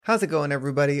How's it going,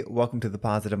 everybody? Welcome to the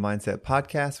Positive Mindset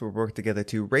Podcast, where we work together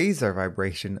to raise our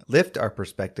vibration, lift our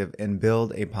perspective, and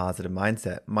build a positive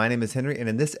mindset. My name is Henry, and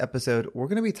in this episode, we're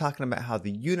going to be talking about how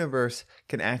the universe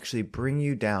can actually bring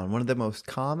you down. One of the most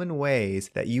common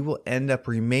ways that you will end up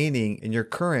remaining in your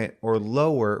current or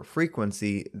lower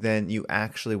frequency than you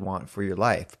actually want for your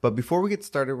life. But before we get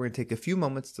started, we're going to take a few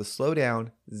moments to slow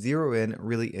down, zero in,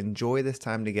 really enjoy this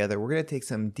time together. We're going to take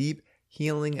some deep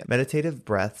healing meditative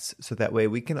breaths so that way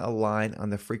we can align on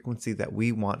the frequency that we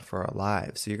want for our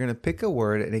lives. So you're going to pick a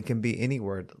word, and it can be any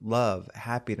word: love,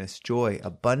 happiness, joy,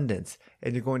 abundance,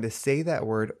 and you're going to say that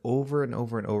word over and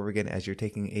over and over again as you're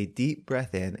taking a deep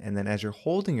breath in, and then as you're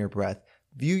holding your breath,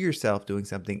 view yourself doing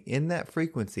something in that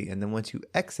frequency, and then once you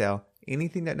exhale,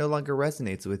 anything that no longer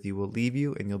resonates with you will leave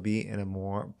you and you'll be in a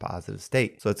more positive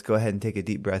state. So let's go ahead and take a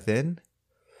deep breath in.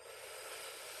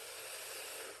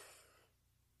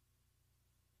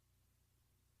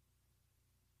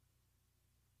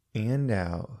 And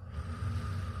out.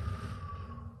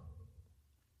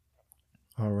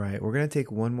 All right, we're going to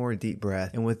take one more deep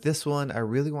breath. And with this one, I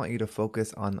really want you to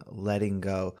focus on letting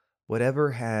go.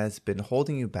 Whatever has been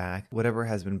holding you back, whatever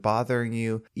has been bothering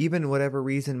you, even whatever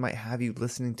reason might have you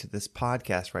listening to this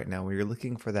podcast right now, where you're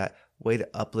looking for that way to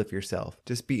uplift yourself.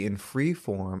 Just be in free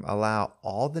form. Allow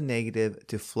all the negative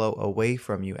to flow away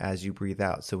from you as you breathe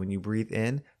out. So when you breathe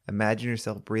in, imagine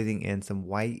yourself breathing in some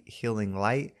white healing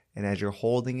light. And as you're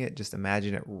holding it, just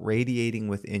imagine it radiating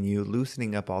within you,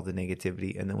 loosening up all the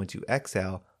negativity. And then once you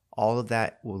exhale, all of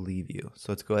that will leave you.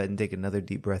 So let's go ahead and take another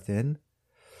deep breath in.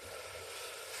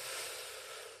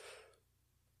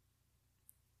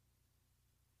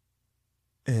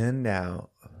 And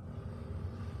out.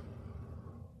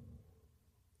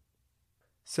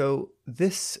 So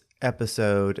this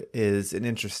episode is an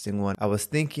interesting one. I was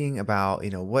thinking about,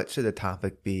 what should the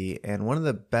topic be? And one of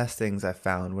the best things I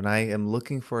found when I am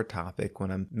looking for a topic, when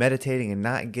I'm meditating and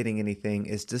not getting anything,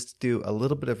 is just to do a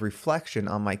little bit of reflection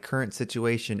on my current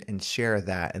situation and share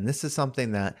that. And this is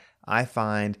something that I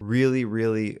find really,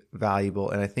 really valuable.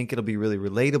 And I think it'll be really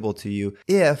relatable to you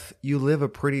if you live a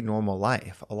pretty normal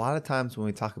life. A lot of times when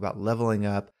we talk about leveling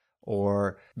up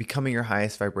or becoming your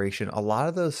highest vibration, a lot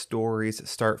of those stories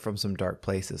start from some dark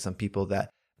places. Some people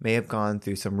that may have gone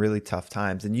through some really tough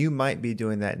times, and you might be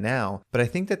doing that now. But I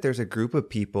think that there's a group of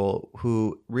people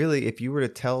who really, if you were to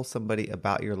tell somebody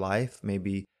about your life,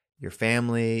 maybe your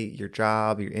family, your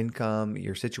job, your income,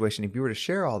 your situation, if you were to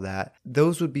share all that,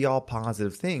 those would be all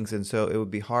positive things. And so it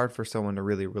would be hard for someone to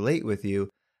really relate with you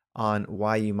on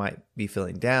why you might be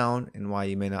feeling down and why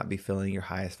you may not be feeling your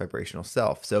highest vibrational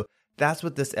self. So that's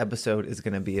what this episode is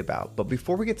going to be about. But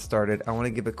before we get started, I want to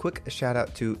give a quick shout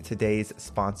out to today's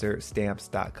sponsor,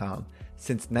 Stamps.com.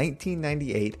 Since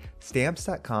 1998,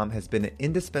 Stamps.com has been an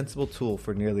indispensable tool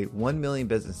for nearly 1 million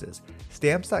businesses.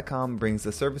 Stamps.com brings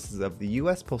the services of the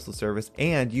U.S. Postal Service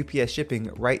and UPS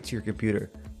shipping right to your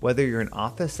computer. Whether you're an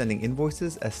office sending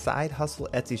invoices, a side hustle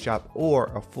Etsy shop, or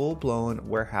a full-blown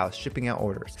warehouse shipping out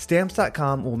orders,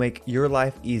 Stamps.com will make your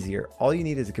life easier. All you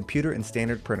need is a computer and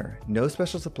standard printer. No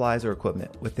special supplies or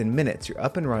equipment. Within minutes, you're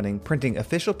up and running, printing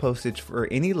official postage for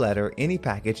any letter, any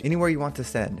package, anywhere you want to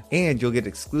send. And you'll get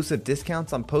exclusive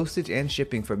discounts on postage and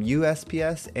shipping from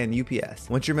USPS and UPS.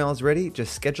 Once your mail is ready,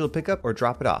 just schedule a pickup or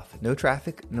drop it off. No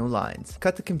traffic, no lines.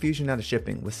 Cut the confusion out of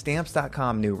shipping. With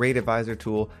Stamps.com new Rate Advisor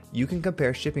tool, you can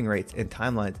compare shipping rates and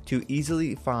timelines to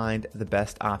easily find the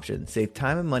best option. Save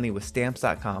time and money with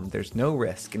Stamps.com. There's no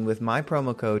risk. And with my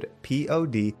promo code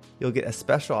POD, you'll get a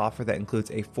special offer that includes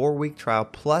a 4-week trial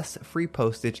plus free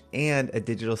postage and a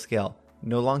digital scale.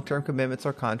 No long-term commitments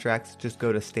or contracts. Just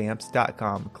go to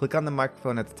Stamps.com. Click on the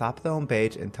microphone at the top of the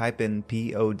homepage and type in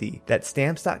POD. That's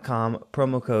Stamps.com,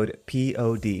 promo code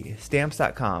POD.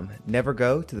 Stamps.com. Never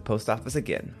go to the post office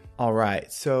again. All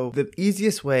right, so the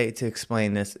easiest way to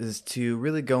explain this is to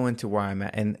really go into where I'm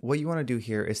at. And what you want to do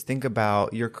here is think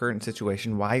about your current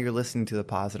situation, why you're listening to the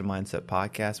Positive Mindset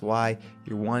Podcast, why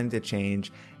you're wanting to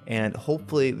change. And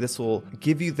hopefully this will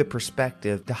give you the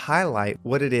perspective to highlight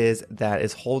what it is that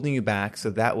is holding you back,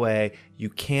 so that way you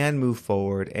can move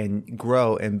forward and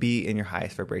grow and be in your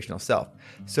highest vibrational self.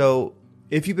 So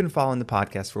if you've been following the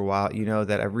podcast for a while, you know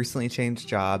that I've recently changed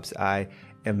jobs. I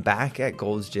am back at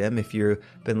Gold's Gym. If you've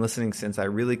been listening since I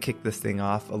really kicked this thing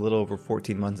off a little over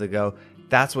 14 months ago,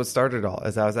 that's what started it all,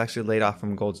 as I was actually laid off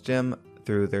from Gold's Gym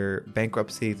through their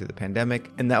bankruptcy, through the pandemic.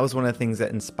 And that was one of the things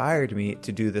that inspired me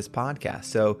to do this podcast.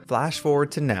 So flash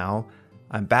forward to now,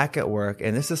 I'm back at work,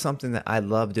 and this is something that I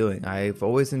love doing. I've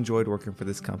always enjoyed working for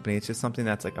this company. It's just something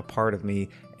that's like a part of me,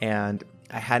 and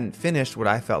I hadn't finished what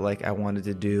I felt like I wanted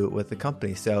to do with the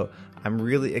company. So I'm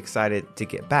really excited to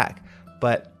get back.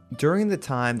 But during the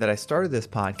time that I started this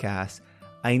podcast,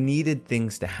 I needed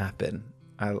things to happen.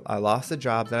 I lost a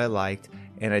job that I liked,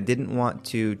 and I didn't want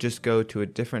to just go to a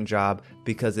different job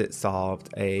because it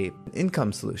solved a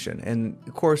income solution. And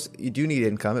of course, you do need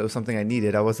income. It was something I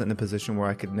needed. I wasn't in a position where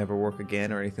I could never work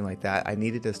again or anything like that. I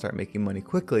needed to start making money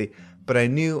quickly, but I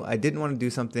knew I didn't want to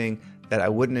do something that I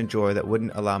wouldn't enjoy, that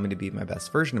wouldn't allow me to be my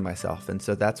best version of myself. And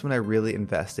so that's when I really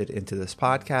invested into this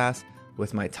podcast,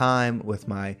 with my time, with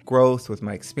my growth, with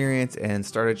my experience, and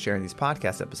started sharing these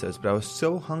podcast episodes. But I was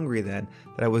so hungry then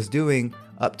that I was doing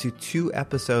up to 2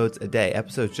 episodes a day.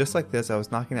 Episodes just like this, I was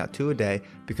knocking out 2 a day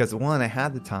because 1, I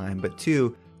had the time, but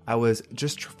 2, I was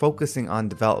just focusing on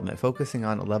development, focusing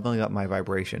on leveling up my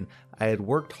vibration. I had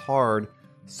worked hard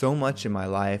so much in my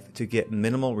life to get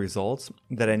minimal results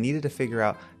that I needed to figure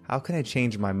out, how can I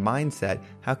change my mindset?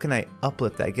 How can I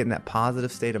uplift that, get in that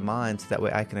positive state of mind so that way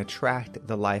I can attract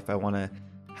the life I want to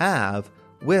have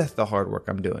with the hard work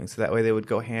I'm doing? So that way they would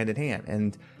go hand in hand.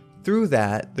 And through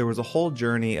that, there was a whole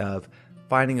journey of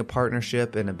finding a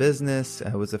partnership in a business.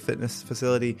 It was a fitness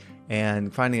facility,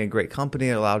 and finding a great company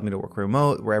that allowed me to work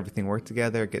remote, where everything worked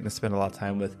together, getting to spend a lot of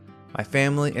time with my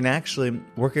family, and actually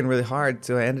working really hard.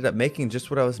 So I ended up making just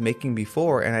what I was making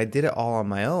before, and I did it all on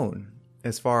my own.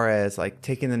 As far as like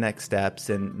taking the next steps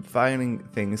and finding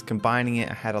things, combining it,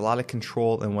 I had a lot of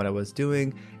control in what I was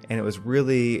doing, and it was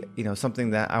really, something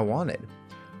that I wanted.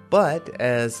 But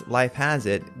as life has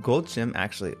it, Gold's Gym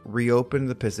actually reopened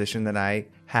the position that I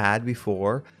had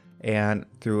before, and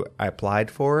I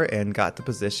applied for it and got the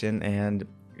position, and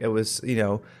it was,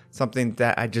 something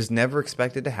that I just never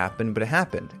expected to happen, but it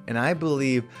happened. And I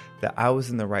believe that I was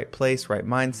in the right place, right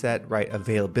mindset, right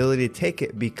availability to take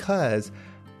it because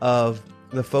of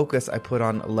the focus I put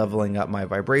on leveling up my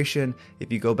vibration.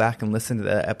 If you go back and listen to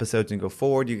the episodes and go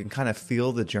forward, you can kind of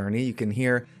feel the journey. You can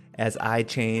hear as I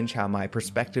change how my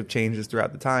perspective changes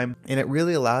throughout the time. And it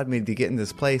really allowed me to get in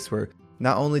this place where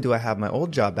not only do I have my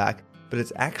old job back, but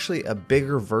it's actually a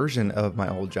bigger version of my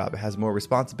old job. It has more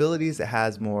responsibilities. It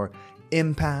has more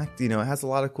impact. It has a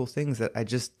lot of cool things that I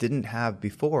just didn't have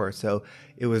before. So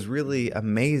it was really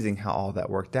amazing how all that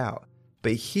worked out.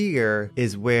 But here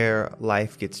is where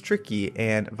life gets tricky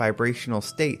and vibrational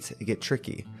states get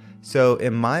tricky. So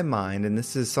in my mind, and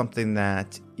this is something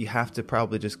that you have to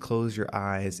probably just close your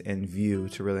eyes and view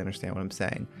to really understand what I'm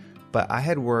saying. But I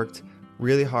had worked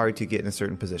really hard to get in a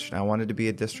certain position. I wanted to be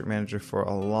a district manager for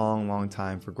a long, long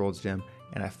time for Gold's Gym,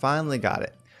 and I finally got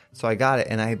it. So I got it,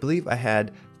 and I believe I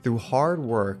had, through hard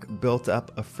work, built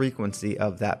up a frequency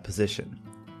of that position.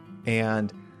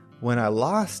 And when I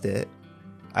lost it,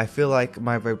 I feel like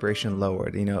my vibration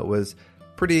lowered. It was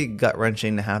pretty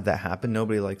gut-wrenching to have that happen.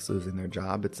 Nobody likes losing their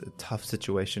job. It's a tough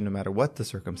situation no matter what the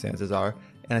circumstances are.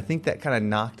 And I think that kind of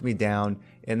knocked me down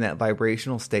in that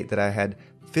vibrational state that I had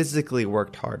physically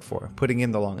worked hard for, putting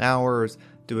in the long hours,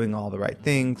 doing all the right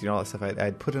things, all that stuff.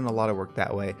 I'd put in a lot of work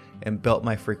that way and built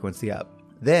my frequency up.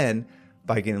 Then,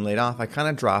 by getting laid off, I kind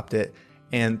of dropped it,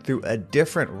 and through a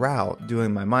different route,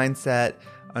 doing my mindset,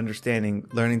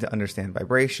 learning to understand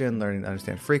vibration, learning to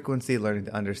understand frequency, learning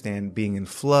to understand being in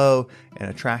flow and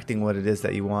attracting what it is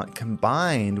that you want,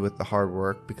 combined with the hard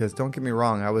work. Because don't get me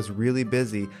wrong, I was really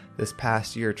busy this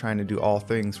past year trying to do all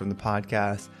things, from the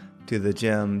podcast to the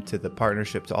gym to the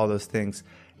partnership to all those things.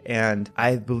 And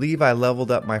I believe I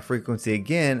leveled up my frequency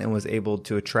again and was able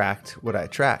to attract what I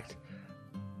attract.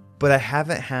 But I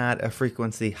haven't had a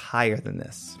frequency higher than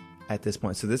this at this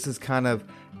point. So this is kind of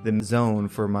the zone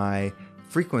for my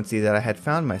frequency that I had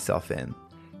found myself in.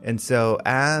 And so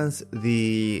as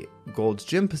the Gold's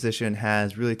Gym position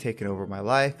has really taken over my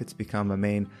life, it's become a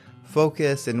main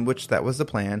focus, in which that was the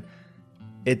plan.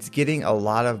 It's getting a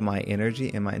lot of my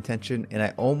energy and my attention, and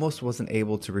I almost wasn't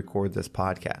able to record this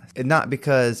podcast. And not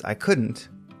because I couldn't,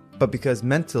 but because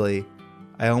mentally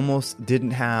I almost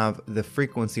didn't have the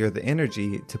frequency or the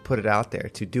energy to put it out there,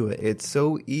 to do it. It's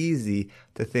so easy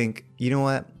to think, you know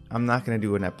what, I'm not going to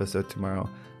do an episode tomorrow.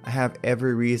 I have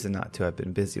every reason not to. I've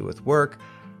been busy with work.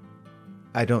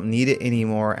 I don't need it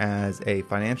anymore as a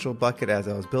financial bucket as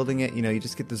I was building it. You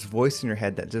just get this voice in your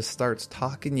head that just starts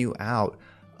talking you out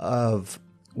of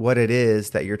what it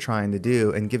is that you're trying to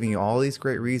do and giving you all these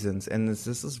great reasons. And it's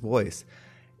just this voice.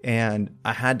 And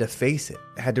I had to face it.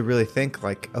 I had to really think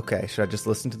like, okay, should I just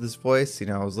listen to this voice?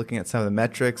 I was looking at some of the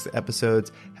metrics. The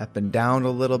episodes have been down a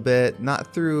little bit,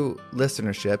 not through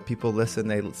listenership. People listen,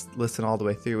 they listen all the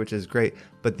way through, which is great.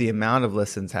 But the amount of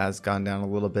listens has gone down a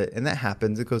little bit. And that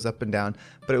happens. It goes up and down.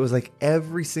 But it was like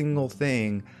every single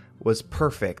thing was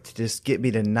perfect to just get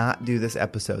me to not do this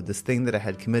episode, this thing that I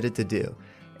had committed to do.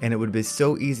 And it would be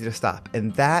so easy to stop.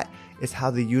 And that is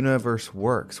how the universe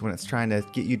works when it's trying to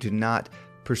get you to not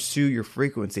pursue your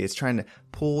frequency. It's trying to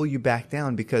pull you back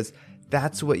down because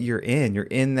that's what you're in. You're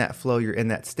in that flow, you're in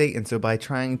that state. And so by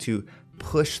trying to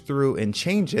push through and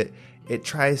change it, it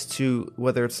tries to,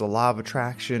 whether it's the law of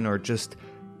attraction or just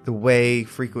the way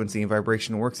frequency and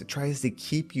vibration works, it tries to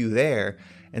keep you there.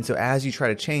 And so as you try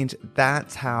to change,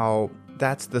 that's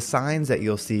the signs that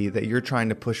you'll see that you're trying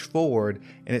to push forward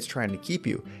and it's trying to keep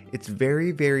you. It's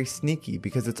very, very sneaky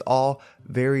because it's all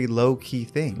very low key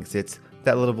things. It's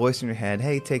that little voice in your head,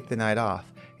 hey, take the night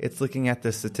off. It's looking at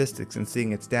the statistics and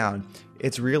seeing it's down.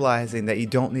 It's realizing that you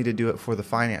don't need to do it for the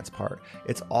finance part.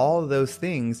 It's all of those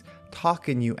things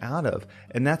talking you out of.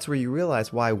 And that's where you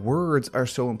realize why words are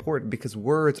so important, because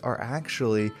words are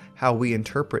actually how we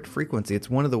interpret frequency. It's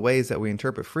one of the ways that we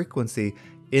interpret frequency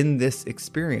in this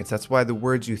experience. That's why the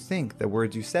words you think, the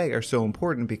words you say are so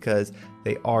important, because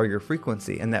they are your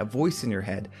frequency. And that voice in your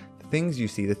head, the things you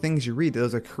see, the things you read,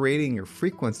 those are creating your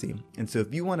frequency. And so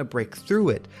if you want to break through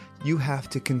it, you have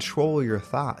to control your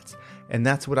thoughts. And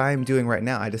that's what I'm doing right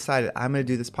now. I decided I'm going to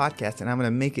do this podcast and I'm going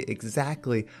to make it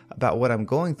exactly about what I'm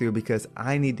going through, because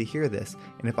I need to hear this.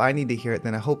 And if I need to hear it,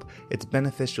 then I hope it's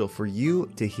beneficial for you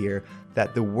to hear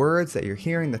that the words that you're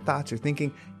hearing, the thoughts you're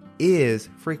thinking, is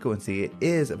frequency. It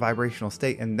is a vibrational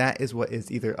state, and that is what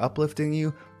is either uplifting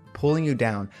you, pulling you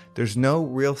down. There's no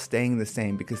real staying the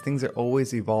same, because things are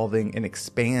always evolving and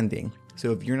expanding.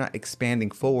 So if you're not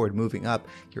expanding forward, moving up,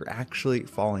 you're actually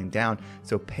falling down.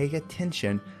 So pay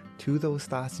attention to those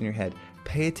thoughts in your head.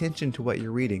 Pay attention to what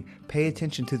you're reading. Pay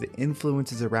attention to the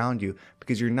influences around you,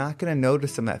 because you're not going to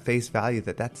notice them at face value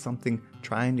that that's something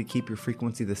trying to keep your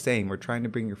frequency the same or trying to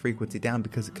bring your frequency down,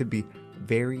 because it could be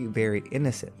very, very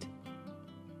innocent.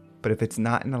 But if it's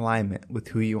not in alignment with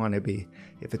who you want to be,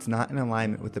 if it's not in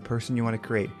alignment with the person you want to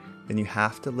create, then you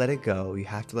have to let it go. You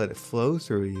have to let it flow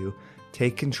through you,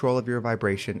 take control of your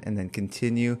vibration, and then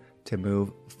continue to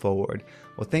move forward.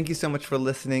 Well, thank you so much for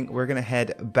listening. We're going to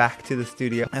head back to the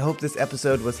studio. I hope this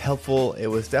episode was helpful. It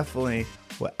was definitely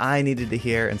what I needed to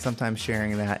hear, and sometimes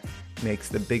sharing that makes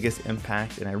the biggest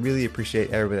impact, and I really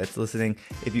appreciate everybody that's listening.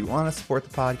 If you want to support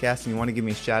the podcast and you want to give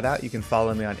me a shout out, you can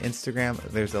follow me on Instagram.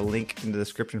 There's a link in the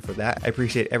description for that. I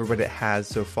appreciate everybody that has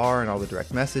so far and all the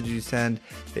direct messages you send.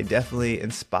 They definitely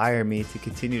inspire me to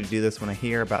continue to do this. When I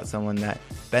hear about someone that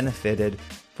benefited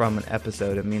from an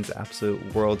episode, it means the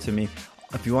absolute world to me.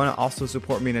 If you want to also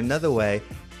support me in another way,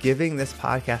 giving this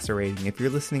podcast a rating. If you're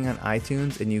listening on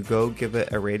iTunes and you go give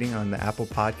it a rating on the Apple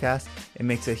Podcast, it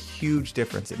makes a huge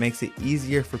difference. It makes it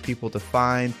easier for people to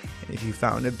find. And if you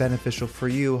found it beneficial for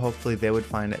you, hopefully they would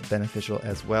find it beneficial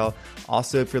as well.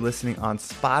 Also, if you're listening on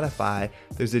Spotify,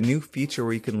 there's a new feature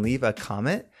where you can leave a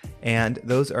comment, and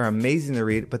those are amazing to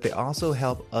read, but they also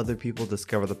help other people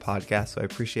discover the podcast. So I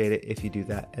appreciate it if you do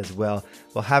that as well.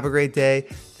 Well, have a great day.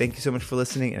 Thank you so much for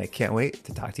listening, and I can't wait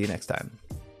to talk to you next time.